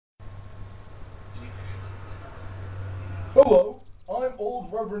Hello, I'm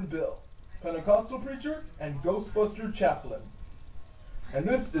Old Reverend Bill, Pentecostal preacher and Ghostbuster chaplain. And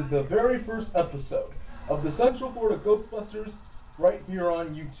this is the very first episode of the Central Florida Ghostbusters right here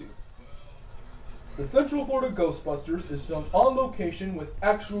on YouTube. The Central Florida Ghostbusters is filmed on location with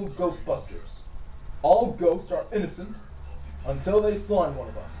actual Ghostbusters. All ghosts are innocent until they slime one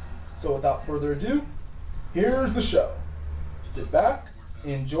of us. So without further ado, here's the show. Sit back,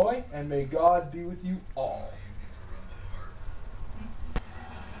 enjoy, and may God be with you all.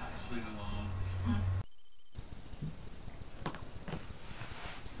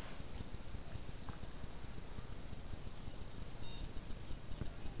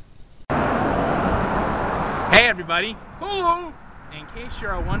 Hey everybody! Hello! In case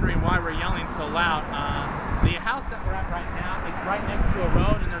you're wondering why we're yelling so loud, the house that we're at right now, it's right next to a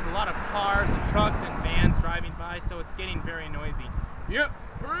road and there's a lot of cars and trucks and vans driving by, so it's getting very noisy. Yep,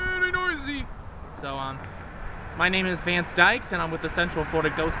 pretty noisy! So, my name is Vance Dykes and I'm with the Central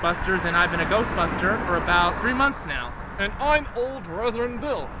Florida Ghostbusters, and I've been a Ghostbuster for about 3 months now. And I'm Old Reverend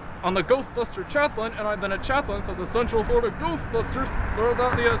Bill. I'm the Ghostbuster chaplain, and I've been a chaplain to the Central Florida Ghostbusters for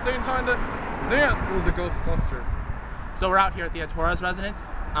about the same time that Vance was a Ghostbuster. So we're out here at the Torres residence.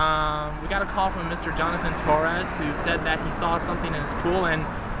 We got a call from Mr. Jonathan Torres, who said that he saw something in his pool, and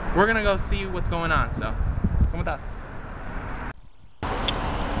we're gonna go see what's going on, so come with us.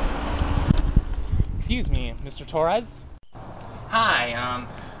 Excuse me, Mr. Torres? Hi,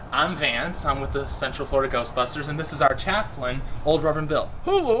 I'm Vance. I'm with the Central Florida Ghostbusters, and this is our chaplain, Old Reverend Bill.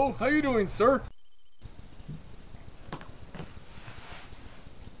 Hello, how you doing, sir?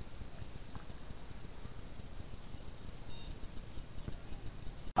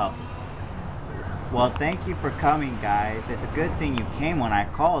 Oh. Well, thank you for coming, guys. It's a good thing you came when I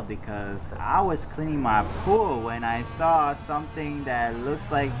called, because I was cleaning my pool when I saw something that looks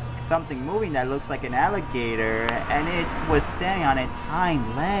like something moving that looks like an alligator, and it was standing on its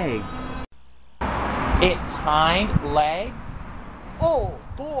hind legs. Its hind legs? Oh,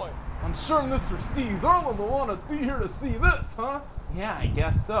 boy. I'm sure Mr. Steve Irwin will want to be here to see this, huh? Yeah, I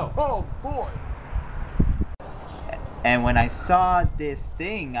guess so. Oh, boy. And when I saw this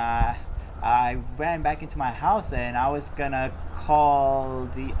thing, I ran back into my house and I was gonna call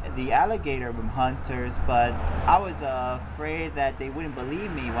the alligator hunters, but I was afraid that they wouldn't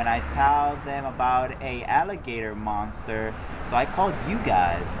believe me when I tell them about a alligator monster, so I called you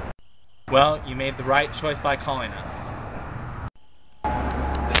guys. Well, you made the right choice by calling us.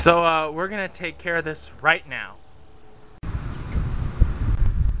 So, we're gonna take care of this right now.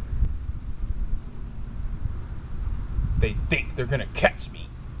 They think they're gonna catch me,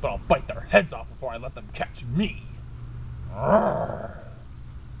 but I'll bite their heads off before I let them catch me. Arrgh.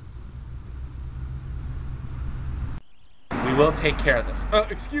 We will take care of this.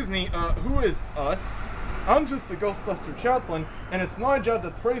 Excuse me, who is us? I'm just the Ghostbuster chaplain, and it's my job to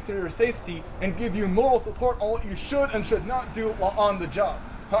pray for your safety and give you moral support on what you should and should not do while on the job.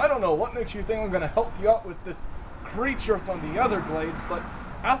 I don't know what makes you think I'm gonna help you out with this creature from the other glades, but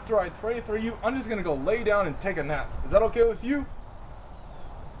after I pray for you, I'm just gonna go lay down and take a nap. Is that okay with you?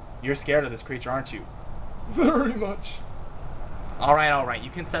 You're scared of this creature, aren't you? Very much. Alright,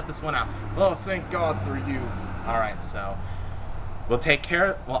 you can set this one out. Oh, thank God for you. Alright, so I'll take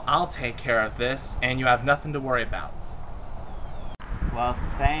care of this, and you have nothing to worry about. Well,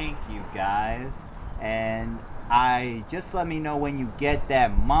 thank you, guys. And just let me know when you get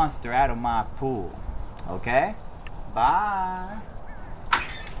that monster out of my pool. Okay? Bye.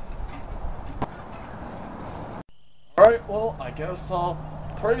 Alright, well, I guess I'll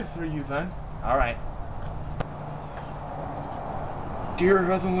pray for you then. Alright. Dear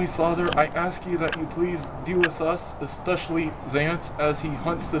Heavenly Father, I ask you that you please deal with us, especially Vance, as he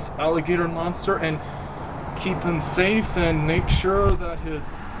hunts this alligator monster, and keep him safe and make sure that his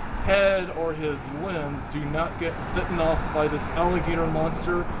head or his limbs do not get bitten off by this alligator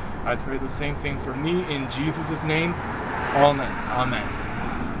monster. I pray the same thing for me in Jesus' name. Amen. Amen.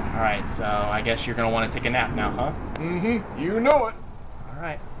 Alright, so I guess you're gonna want to take a nap now, huh? Mm-hmm. You know it.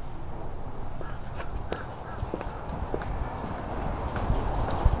 Alright.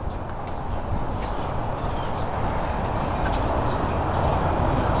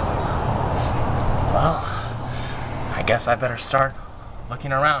 Well, I guess I better start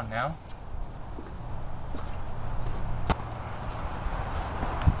looking around now.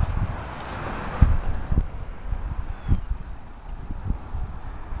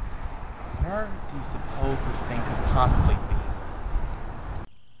 Where do you suppose this thing could possibly be?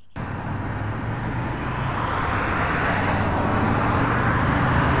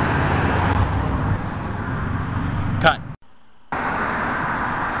 Cut.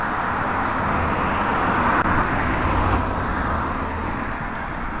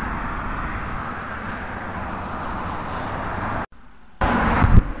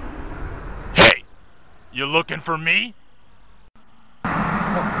 You looking for me? Who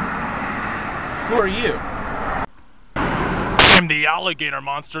are you? I'm the alligator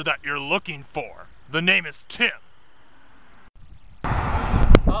monster that you're looking for. The name is Tim.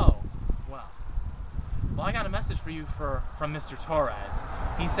 Oh, well, I got a message for you from Mr. Torres.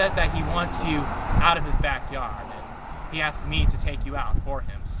 He says that he wants you out of his backyard, and he asked me to take you out for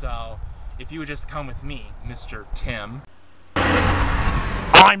him. So, if you would just come with me, Mr. Tim.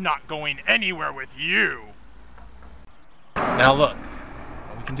 I'm not going anywhere with you. Now look,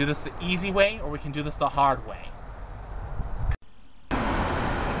 we can do this the easy way, or we can do this the hard way.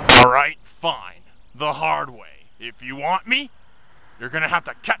 Alright, fine. The hard way. If you want me, you're gonna have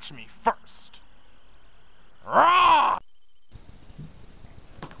to catch me first. Rah!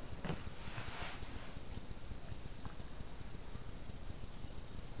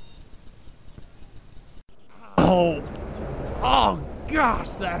 Oh. Oh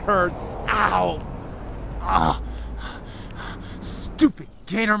gosh, that hurts. Ow. Ah. Stupid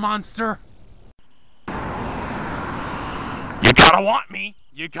gator monster. You gotta want me.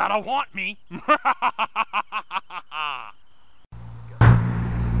 You gotta want me.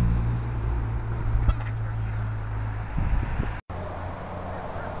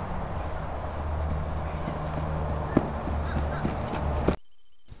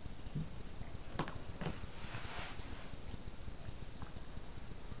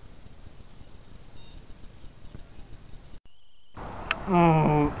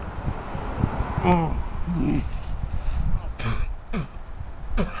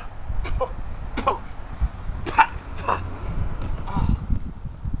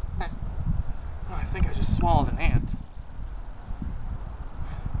 I think I just swallowed an ant.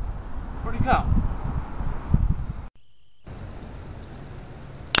 Where'd he go?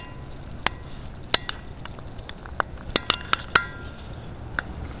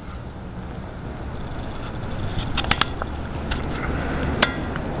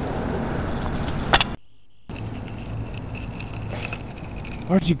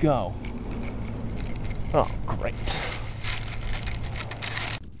 Where'd you go? Oh, great.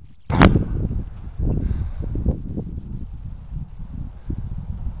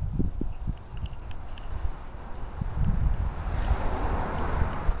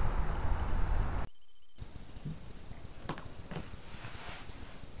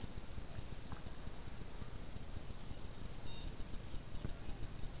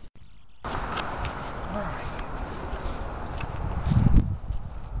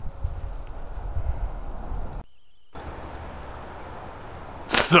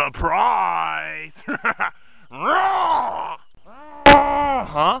 Surprise! Rah!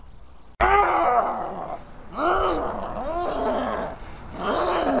 Huh?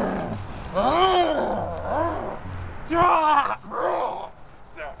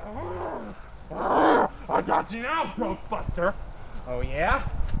 I got you now, Ghostbuster. Oh yeah?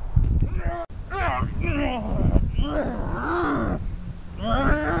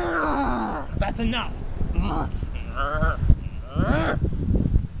 That's enough.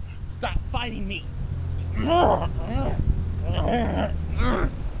 Stop fighting me.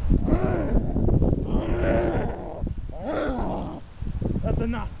 That's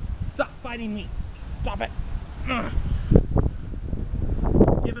enough. Stop fighting me. Stop it.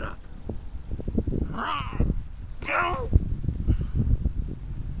 Give it up.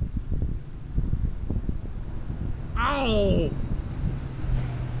 Ow!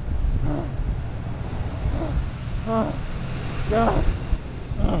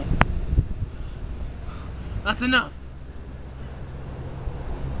 That's enough.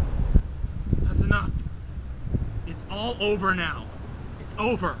 That's enough. It's all over now. It's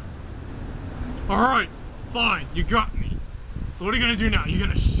over. Alright, fine, you got me. So what are you gonna do now? You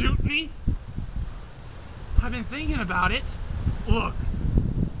gonna shoot me? I've been thinking about it. Look.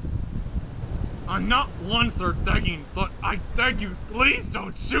 I'm not one for begging, but I beg you, please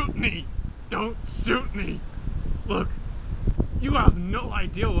don't shoot me. Don't shoot me. Look, you have no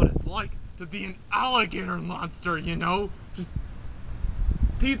idea what it's like to be an alligator monster, you know? Just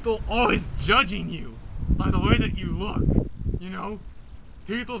people always judging you by the way that you look, you know?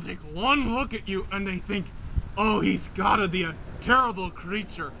 People take one look at you and they think, oh, he's gotta be a terrible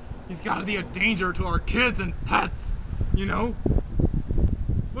creature. He's gotta be a danger to our kids and pets, you know?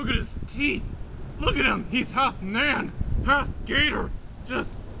 Look at his teeth. Look at him. He's half man, half gator.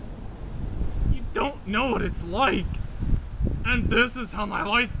 Just, you don't know what it's like. And this is how my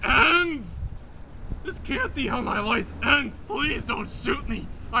life ends! This can't be how my life ends! Please don't shoot me!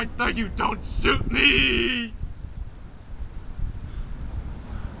 I beg you, don't shoot me!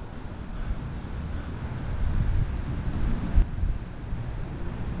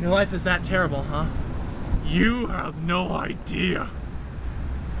 Your life is that terrible, huh? You have no idea.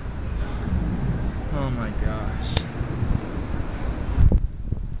 Oh my gosh.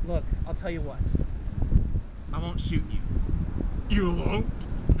 Look, I'll tell you what. I won't shoot you. You won't?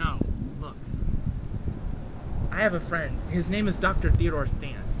 No, look. I have a friend. His name is Dr. Theodore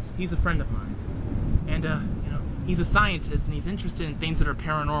Stantz. He's a friend of mine. And, you know, he's a scientist and he's interested in things that are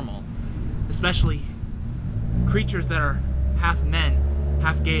paranormal. Especially creatures that are half men,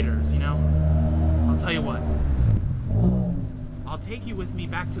 half gators, you know? I'll tell you what. I'll take you with me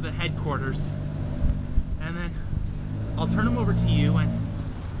back to the headquarters, and then I'll turn them over to you, and,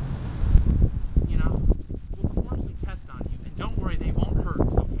 you know, we'll perform some tests on you. And don't worry, they won't hurt,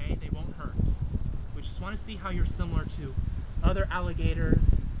 okay? They won't hurt. We just want to see how you're similar to other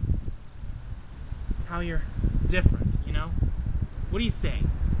alligators, and how you're different, you know? What do you say?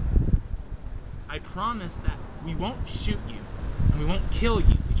 I promise that we won't shoot you, and we won't kill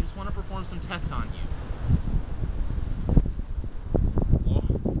you. We just want to perform some tests on you.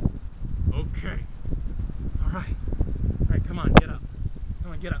 Okay. Alright. Alright, come on, get up.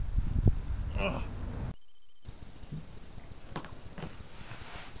 Come on, get up. Ugh.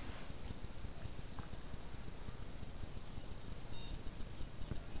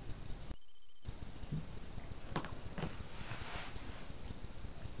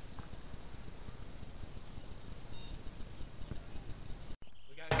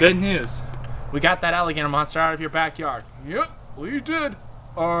 Good news. We got that alligator monster out of your backyard. Yep, we did.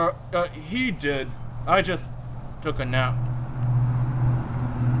 He did. I just took a nap.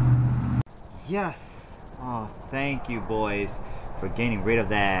 Yes. Oh, thank you, boys, for getting rid of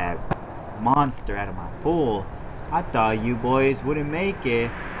that monster out of my pool. I thought you boys wouldn't make it.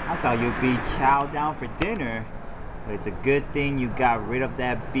 I thought you'd be chowed down for dinner. But it's a good thing you got rid of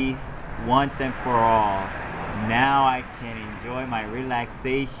that beast once and for all. Now I can enjoy my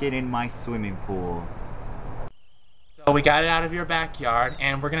relaxation in my swimming pool. So we got it out of your backyard,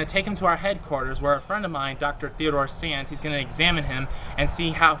 and we're going to take him to our headquarters where a friend of mine, Dr. Theodore Stantz, he's going to examine him and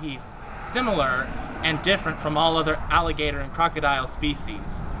see how he's similar and different from all other alligator and crocodile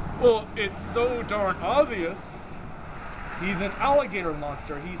species. Well, it's so darn obvious. He's an alligator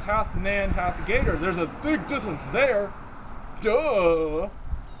monster. He's half man, half gator. There's a big difference there. Duh.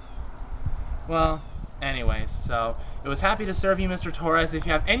 Well, anyway, so it was happy to serve you, Mr. Torres. If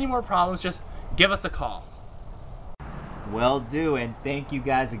you have any more problems, just give us a call. Will do, and thank you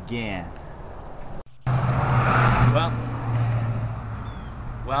guys again.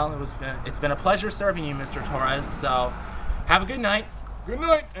 Well, it's been a pleasure serving you, Mr. Torres, so have a good night. Good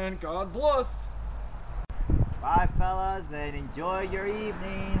night, and God bless. Bye, fellas, and enjoy your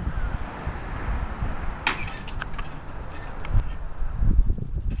evening.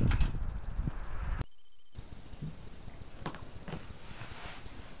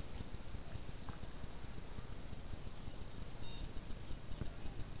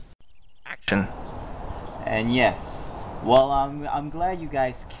 Action. And yes, well, I'm glad you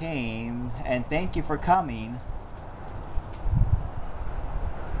guys came, and thank you for coming.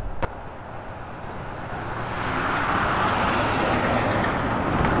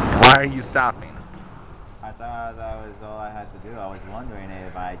 Why are you stopping? I thought that was all I had to do. I was wondering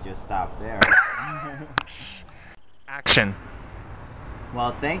if I just stopped there. Action.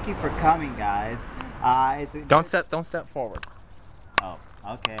 Well, thank you for coming, guys. Don't step forward. Oh,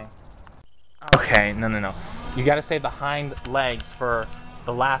 okay. Okay, no. You gotta say the hind legs for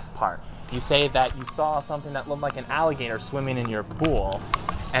the last part. You say that you saw something that looked like an alligator swimming in your pool,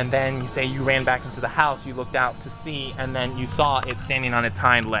 and then you say you ran back into the house, you looked out to see, and then you saw it standing on its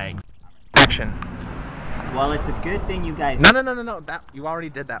hind leg. Action. Well, it's a good thing you guys... No. That you already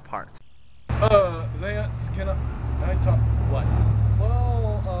did that part. Vance, can I talk? What?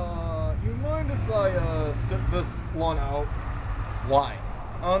 Well, you mind if I, sit this one out? Why?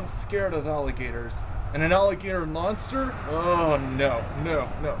 I'm scared of alligators. And an alligator monster? Oh, no.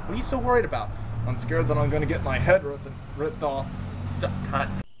 What are you so worried about? I'm scared that I'm gonna get my head ripped off. Stop. Cut.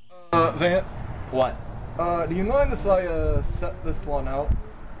 Vance? What? Do you mind if I, set this one out?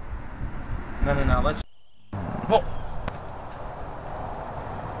 No. Let's... Whoa.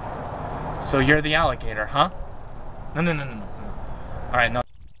 So you're the alligator, huh? No. Alright, no.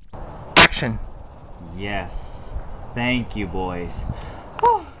 Action. Yes. Thank you, boys.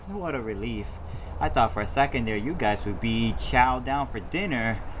 Oh, what a relief. I thought for a second there you guys would be chowed down for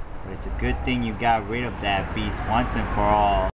dinner, but it's a good thing you got rid of that beast once and for all.